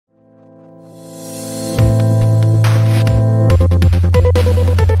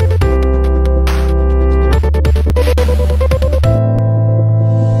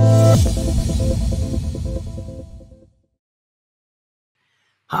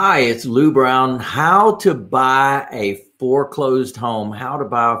Hi, it's Lou Brown. How to buy a foreclosed home, how to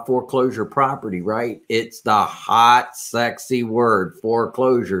buy a foreclosure property, right? It's the hot, sexy word,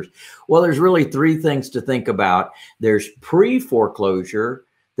 foreclosures. Well, there's really three things to think about. There's pre-foreclosure,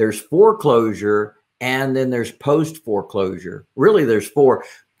 there's foreclosure, and then there's post-foreclosure. Really, there's four.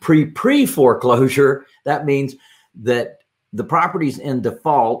 Pre-foreclosure, that means that the property's in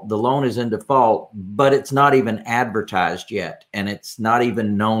default, the loan is in default, but it's not even advertised yet, and it's not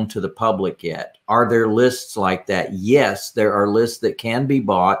even known to the public yet. Are there lists like that? Yes, there are lists that can be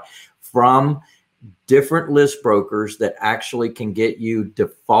bought from different list brokers that actually can get you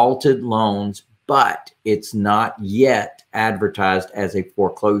defaulted loans, but it's not yet advertised as a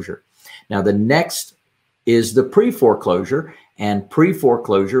foreclosure. Now, the next is the pre-foreclosure, and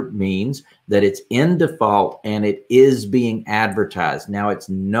pre-foreclosure means that it's in default and it is being advertised. Now it's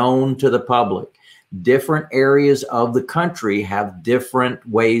known to the public. Different areas of the country have different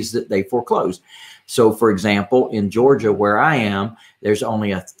ways that they foreclose. So for example, in Georgia, where I am, there's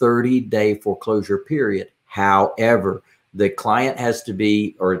only a 30-day foreclosure period. However, the client has to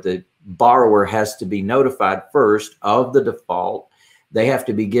be, or the borrower has to be notified first of the default. They have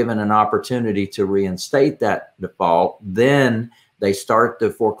to be given an opportunity to reinstate that default. Then they start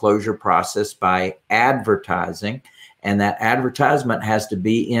the foreclosure process by advertising, and that advertisement has to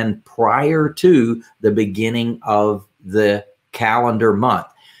be in prior to the beginning of the calendar month.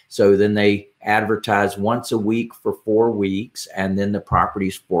 So then they advertise once a week for 4 weeks, and then the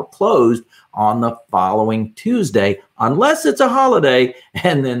property's foreclosed on the following Tuesday, unless it's a holiday,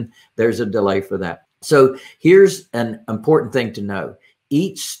 and then there's a delay for that. So here's an important thing to know.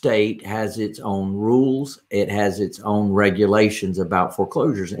 Each state has its own rules. It has its own regulations about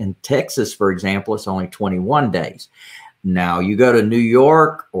foreclosures. In Texas, for example, it's only 21 days. Now, you go to New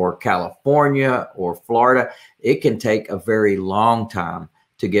York or California or Florida, it can take a very long time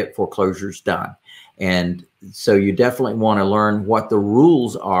to get foreclosures done. And so you definitely want to learn what the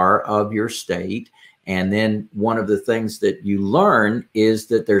rules are of your state. And then one of the things that you learn is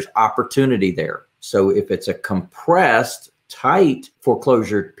that there's opportunity there. So if it's a compressed, tight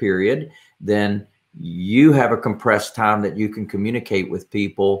foreclosure period, then you have a compressed time that you can communicate with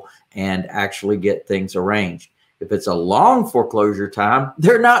people and actually get things arranged. If it's a long foreclosure time,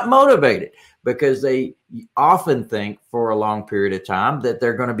 they're not motivated because they often think for a long period of time that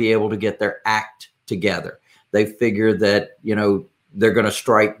they're going to be able to get their act together. They figure that, you know, they're going to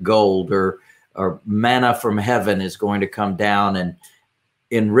strike gold, or manna from heaven is going to come down and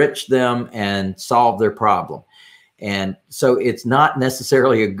enrich them and solve their problem. And so it's not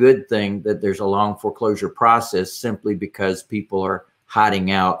necessarily a good thing that there's a long foreclosure process simply because people are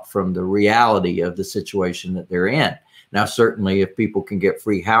hiding out from the reality of the situation that they're in. Now, certainly if people can get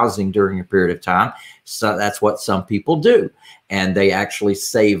free housing during a period of time, so that's what some people do. And they actually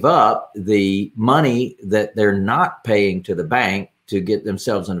save up the money that they're not paying to the bank to get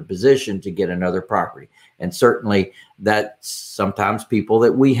themselves in a position to get another property. And certainly that's sometimes people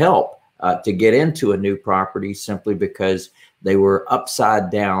that we help to get into a new property simply because they were upside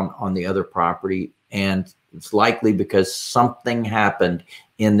down on the other property, and it's likely because something happened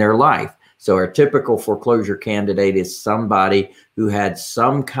in their life. So our typical foreclosure candidate is somebody who had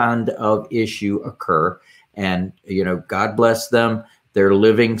some kind of issue occur, and, you know, God bless them. They're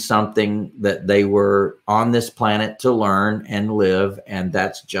living something that they were on this planet to learn and live, and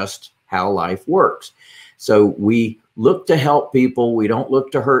that's just how life works. So we look to help people. We don't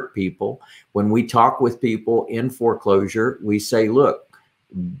look to hurt people. When we talk with people in foreclosure, we say, look,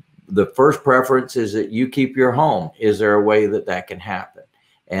 the first preference is that you keep your home. Is there a way that that can happen?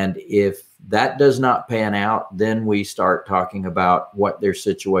 And if that does not pan out, then we start talking about what their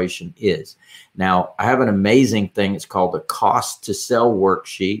situation is. Now, I have an amazing thing. It's called the cost to sell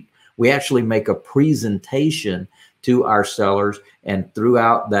worksheet. We actually make a presentation to our sellers, and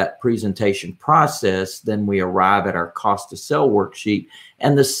throughout that presentation process, then we arrive at our cost to sell worksheet,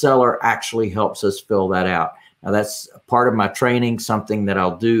 and the seller actually helps us fill that out. Now, that's part of my training, something that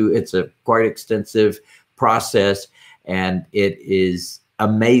I'll do. It's a quite extensive process, and it is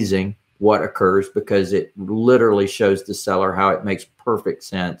amazing what occurs because it literally shows the seller how it makes perfect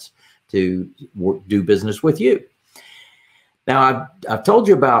sense to do business with you. Now, I've told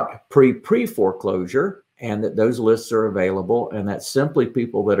you about pre-foreclosure, and that those lists are available, and that's simply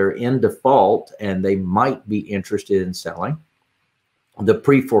people that are in default and they might be interested in selling. The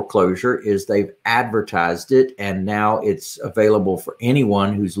pre-foreclosure is they've advertised it, and now it's available for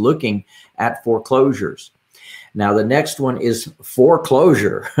anyone who's looking at foreclosures. Now, the next one is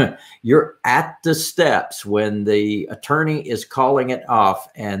foreclosure. You're at the steps when the attorney is calling it off,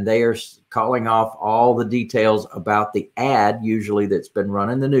 and they are calling off all the details about the ad, usually that's been run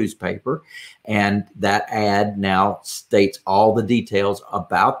in the newspaper. And that ad now states all the details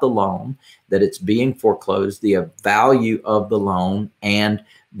about the loan, that it's being foreclosed, the value of the loan, and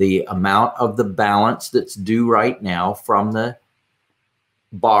the amount of the balance that's due right now from the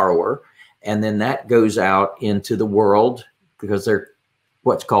borrower. And then that goes out into the world because they're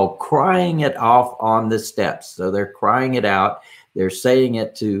what's called crying it off on the steps. So they're crying it out. They're saying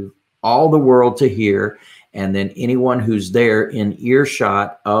it to all the world to hear. And then anyone who's there in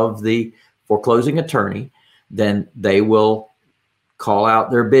earshot of the foreclosing attorney, then they will call out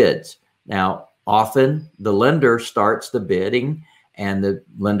their bids. Now, often the lender starts the bidding, and the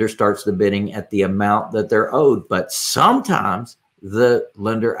lender starts the bidding at the amount that they're owed. But sometimes the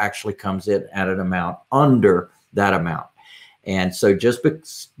lender actually comes in at an amount under that amount. And so just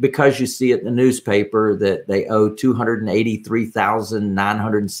because you see it in the newspaper that they owe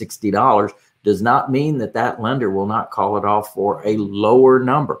 $283,960 does not mean that that lender will not call it off for a lower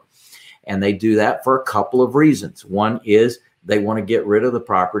number. And they do that for a couple of reasons. One is they want to get rid of the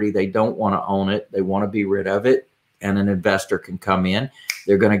property. They don't want to own it. They want to be rid of it. And an investor can come in.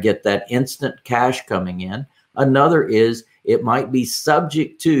 They're going to get that instant cash coming in. Another is it might be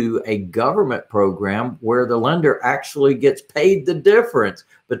subject to a government program where the lender actually gets paid the difference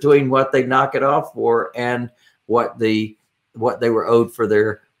between what they knock it off for and what they were owed for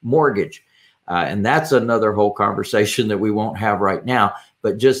their mortgage. And that's another whole conversation that we won't have right now,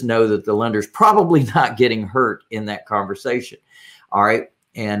 but just know that the lender's probably not getting hurt in that conversation. All right.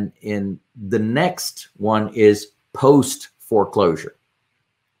 And in the next one is post foreclosure.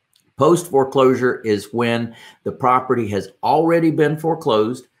 Post foreclosure is when the property has already been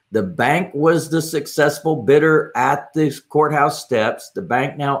foreclosed. The bank was the successful bidder at the courthouse steps. The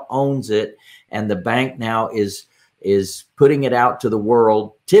bank now owns it, and the bank now is putting it out to the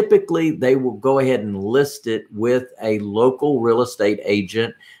world. Typically, they will go ahead and list it with a local real estate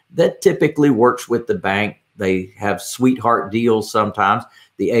agent that typically works with the bank. They have sweetheart deals sometimes.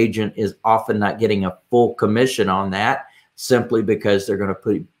 The agent is often not getting a full commission on that, simply because they're going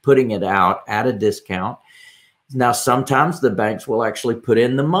to putting it out at a discount. Now, sometimes the banks will actually put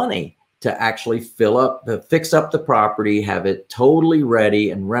in the money to actually fix up the property, have it totally ready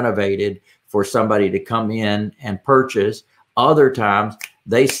and renovated for somebody to come in and purchase. Other times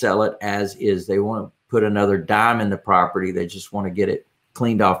they sell it as is. They want to put another dime in the property. They just want to get it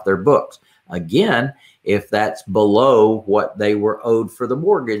cleaned off their books. Again, if that's below what they were owed for the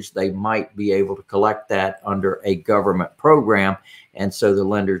mortgage, they might be able to collect that under a government program. And so the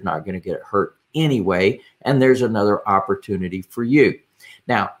lender's not going to get hurt anyway. And there's another opportunity for you.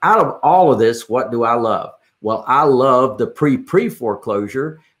 Now, out of all of this, what do I love? Well, I love the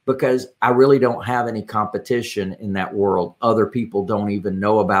pre-foreclosure because I really don't have any competition in that world. Other people don't even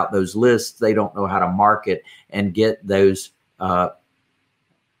know about those lists. They don't know how to market and get those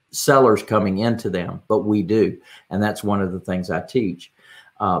sellers coming into them, but we do. And that's one of the things I teach.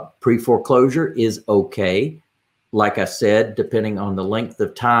 Pre-foreclosure is okay. Like I said, depending on the length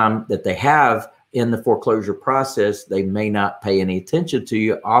of time that they have in the foreclosure process, they may not pay any attention to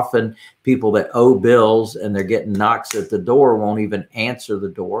you. Often people that owe bills and they're getting knocks at the door won't even answer the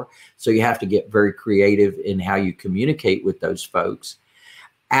door. So you have to get very creative in how you communicate with those folks.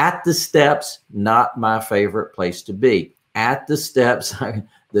 At the steps, not my favorite place to be. At the steps,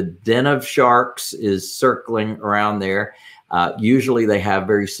 the den of sharks is circling around there. Usually they have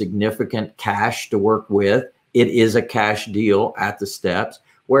very significant cash to work with. It is a cash deal at the steps.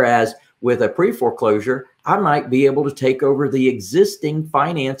 Whereas with a pre-foreclosure, I might be able to take over the existing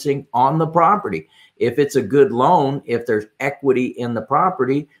financing on the property. If it's a good loan, if there's equity in the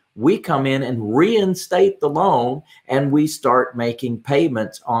property, we come in and reinstate the loan and we start making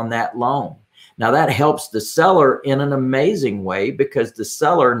payments on that loan. Now that helps the seller in an amazing way because the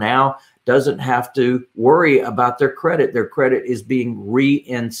seller now doesn't have to worry about their credit. Their credit is being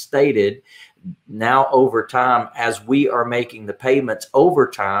reinstated. Now over time, as we are making the payments over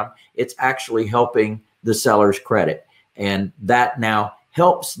time, it's actually helping the seller's credit. And that now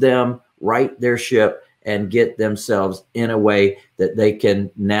helps them right their ship and get themselves in a way that they can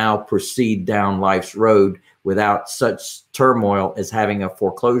now proceed down life's road without such turmoil as having a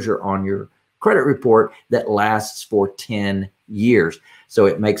foreclosure on your credit report that lasts for 10 years. So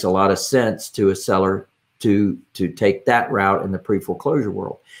it makes a lot of sense to a seller to take that route in the pre-foreclosure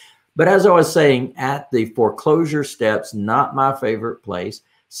world. But as I was saying, at the foreclosure steps, not my favorite place,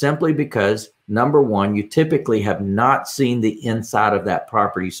 simply because number one, you typically have not seen the inside of that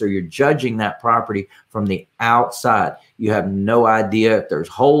property. So you're judging that property from the outside. You have no idea if there's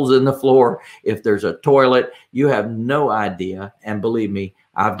holes in the floor, if there's a toilet, you have no idea. And believe me,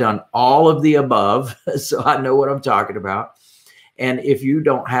 I've done all of the above, so I know what I'm talking about. And if you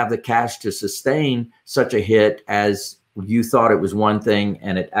don't have the cash to sustain such a hit as you thought it was one thing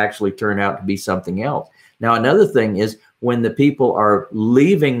and it actually turned out to be something else. Now, another thing is when the people are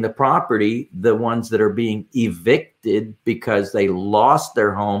leaving the property, the ones that are being evicted because they lost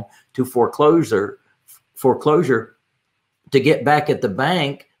their home to foreclosure to get back at the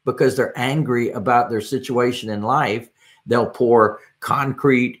bank because they're angry about their situation in life, they'll pour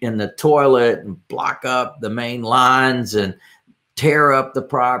concrete in the toilet and block up the main lines and tear up the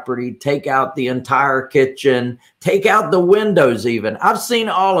property, take out the entire kitchen, take out the windows even. I've seen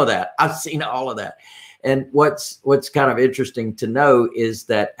all of that. I've seen all of that. And what's kind of interesting to know is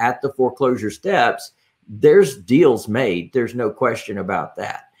that at the foreclosure steps, there's deals made. There's no question about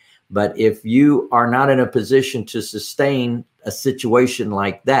that. But if you are not in a position to sustain a situation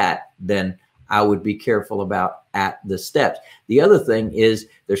like that, then I would be careful about at the steps. The other thing is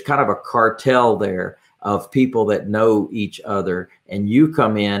there's kind of a cartel there of people that know each other, and you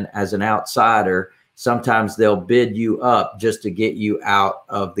come in as an outsider. Sometimes they'll bid you up just to get you out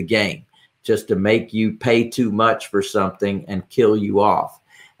of the game, just to make you pay too much for something and kill you off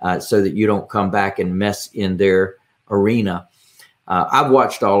so that you don't come back and mess in their arena. I've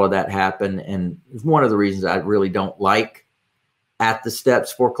watched all of that happen, and it's one of the reasons I really don't like at the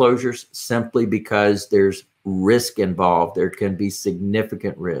steps foreclosures, simply because there's risk involved. There can be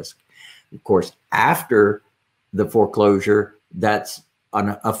significant risk. Of course, after the foreclosure, that's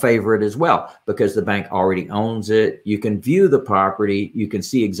a favorite as well, because the bank already owns it. You can view the property, you can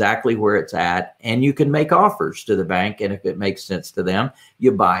see exactly where it's at, and you can make offers to the bank. And if it makes sense to them,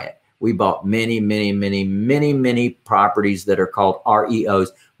 you buy it. We bought many properties that are called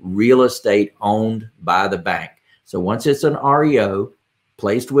REOs, real estate owned by the bank. So once it's an REO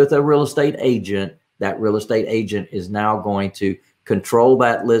placed with a real estate agent, that real estate agent is now going to control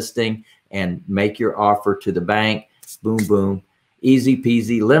that listing and make your offer to the bank. Boom, boom, easy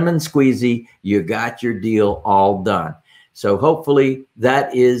peasy, lemon squeezy. You got your deal all done. So hopefully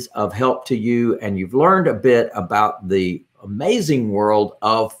that is of help to you, and you've learned a bit about the amazing world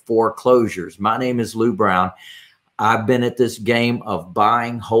of foreclosures. My name is Lou Brown. I've been at this game of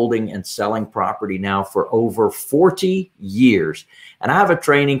buying, holding, and selling property now for over 40 years. And I have a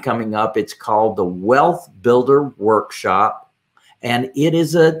training coming up. It's called the Wealth Builder Workshop, and it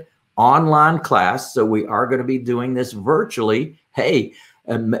is an online class. So we are going to be doing this virtually. Hey,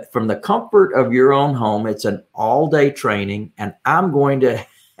 from the comfort of your own home. It's an all-day training, and I'm going to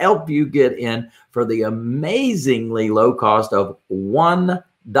help you get in for the amazingly low cost of $1.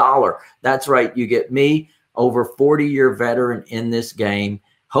 That's right. You get me, over 40-year veteran in this game.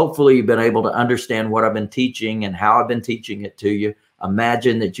 Hopefully you've been able to understand what I've been teaching and how I've been teaching it to you.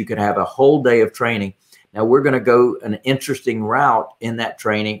 Imagine that you could have a whole day of training. Now we're going to go an interesting route in that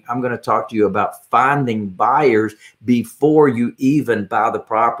training. I'm going to talk to you about finding buyers before you even buy the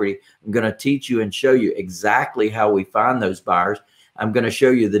property. I'm going to teach you and show you exactly how we find those buyers. I'm going to show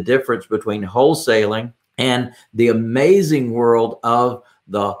you the difference between wholesaling and the amazing world of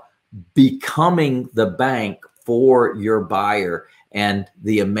the becoming the bank for your buyer, and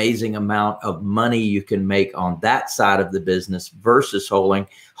the amazing amount of money you can make on that side of the business versus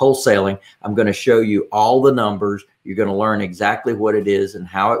wholesaling. I'm going to show you all the numbers. You're going to learn exactly what it is and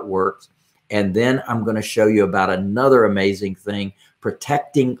how it works. And then I'm going to show you about another amazing thing,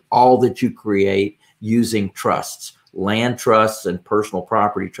 protecting all that you create using trusts, land trusts and personal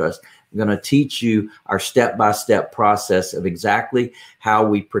property trusts. I'm going to teach you our step-by-step process of exactly how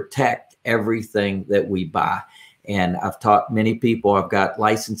we protect everything that we buy. And I've taught many people. I've got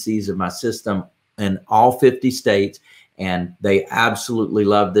licensees in my system in all 50 states, and they absolutely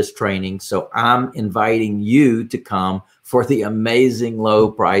love this training. So I'm inviting you to come for the amazing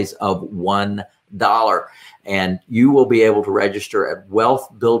low price of $1. And you will be able to register at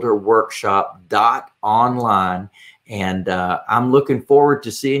wealthbuilderworkshop.online. And I'm looking forward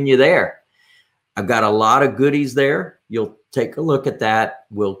to seeing you there. I've got a lot of goodies there. You'll take a look at that.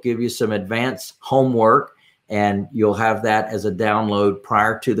 We'll give you some advanced homework, and you'll have that as a download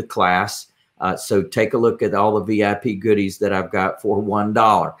prior to the class. So take a look at all the VIP goodies that I've got for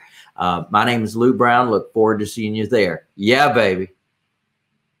 $1. My name is Lou Brown. Look forward to seeing you there. Yeah, baby.